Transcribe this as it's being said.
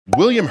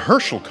William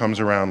Herschel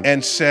comes around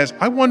and says,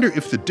 I wonder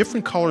if the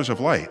different colors of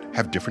light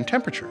have different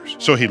temperatures.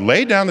 So he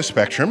laid down the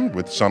spectrum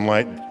with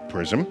sunlight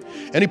prism,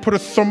 and he put a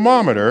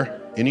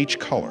thermometer in each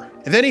color.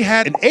 And then he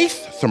had an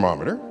eighth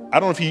thermometer. I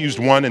don't know if he used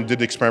one and did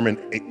the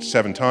experiment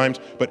 7 times,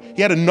 but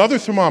he had another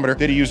thermometer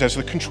that he used as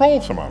the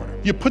control thermometer.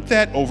 You put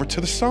that over to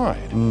the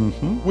side,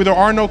 where there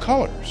are no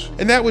colors.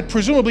 And that would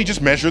presumably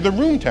just measure the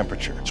room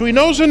temperature. So he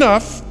knows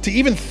enough to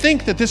even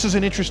think that this is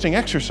an interesting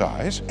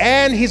exercise,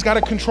 and he's got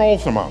a control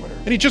thermometer.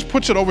 And he just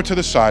puts it over to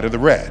the side of the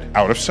red,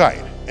 out of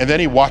sight. And then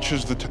he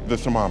watches the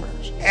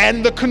thermometers.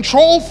 And the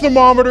control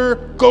thermometer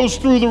goes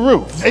through the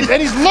roof. And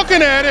he's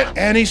looking at it,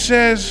 and he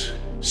says,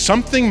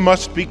 something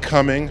must be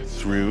coming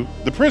through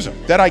the prism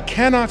that I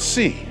cannot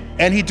see.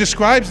 And he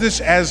describes this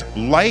as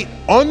light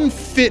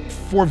unfit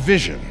for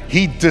vision.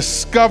 He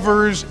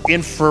discovers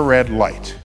infrared light.